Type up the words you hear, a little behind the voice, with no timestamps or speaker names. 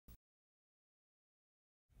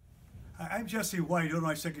Hi, I'm Jesse White,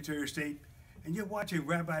 Illinois Secretary of State, and you're watching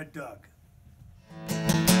Rabbi Doug.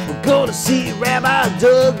 We're gonna see Rabbi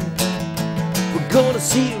Doug. We're gonna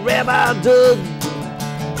see Rabbi Doug.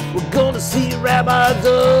 We're gonna see Rabbi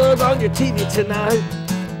Doug on your TV tonight.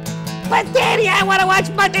 But Daddy, I want to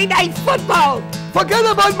watch Monday Night Football. Forget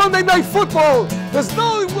about Monday Night Football. There's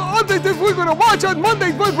no other thing we're going to watch on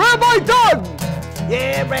Monday but Rabbi Doug.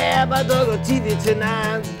 Yeah, Rabbi Doug on TV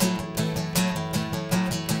tonight.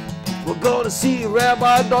 We're gonna see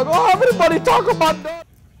Rabbi Doug. Oh, everybody talk about that.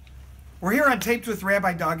 We're here on Taped with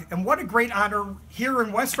Rabbi Doug, and what a great honor here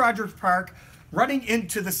in West Rogers Park, running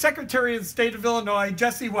into the Secretary of the State of Illinois,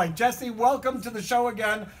 Jesse White. Jesse, welcome to the show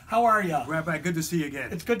again. How are you? Rabbi, good to see you again.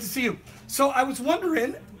 It's good to see you. So I was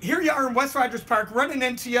wondering, here you are in West Rogers Park, running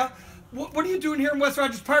into you. What are you doing here in West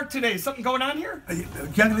Rogers Park today? Something going on here? A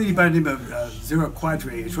young lady by the name of Zero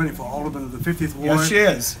Quadre is running for Alderman of the 50th Ward. Yes, she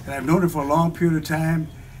is. And I've known her for a long period of time.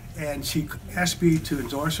 And she asked me to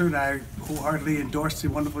endorse her, and I wholeheartedly endorsed the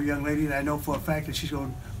wonderful young lady. And I know for a fact that she's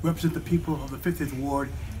going to represent the people of the 50th Ward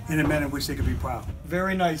in a manner in which they can be proud.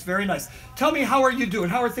 Very nice, very nice. Tell me, how are you doing?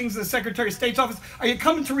 How are things in the Secretary of State's office? Are you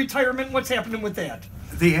coming to retirement? What's happening with that?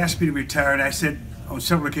 They asked me to retire, and I said on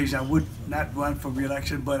several occasions I would not run for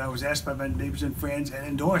re-election, but I was asked by my neighbors and friends and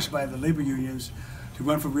endorsed by the labor unions to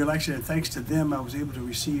run for re-election. And thanks to them, I was able to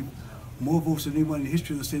receive more votes than anyone in the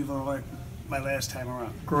history of the state of Illinois my last time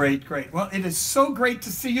around. Great, great. Well, it is so great to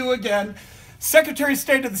see you again. Secretary of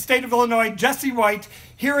State of the State of Illinois, Jesse White,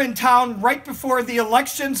 here in town right before the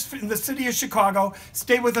elections in the city of Chicago.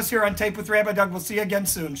 Stay with us here on Tape with Rabbi Doug. We'll see you again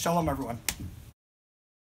soon. Shalom, everyone.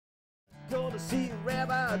 Gonna see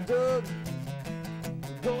Rabbi Doug.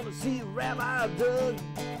 Gonna see Rabbi Doug.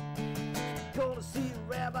 Gonna see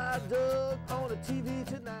Rabbi Doug on the TV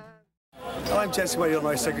tonight. Well, I'm Jesse White,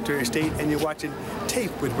 Illinois Secretary of State, and you're watching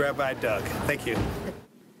Tape with Rabbi Doug. Thank you.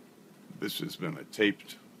 This has been a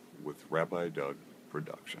Taped with Rabbi Doug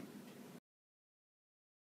production.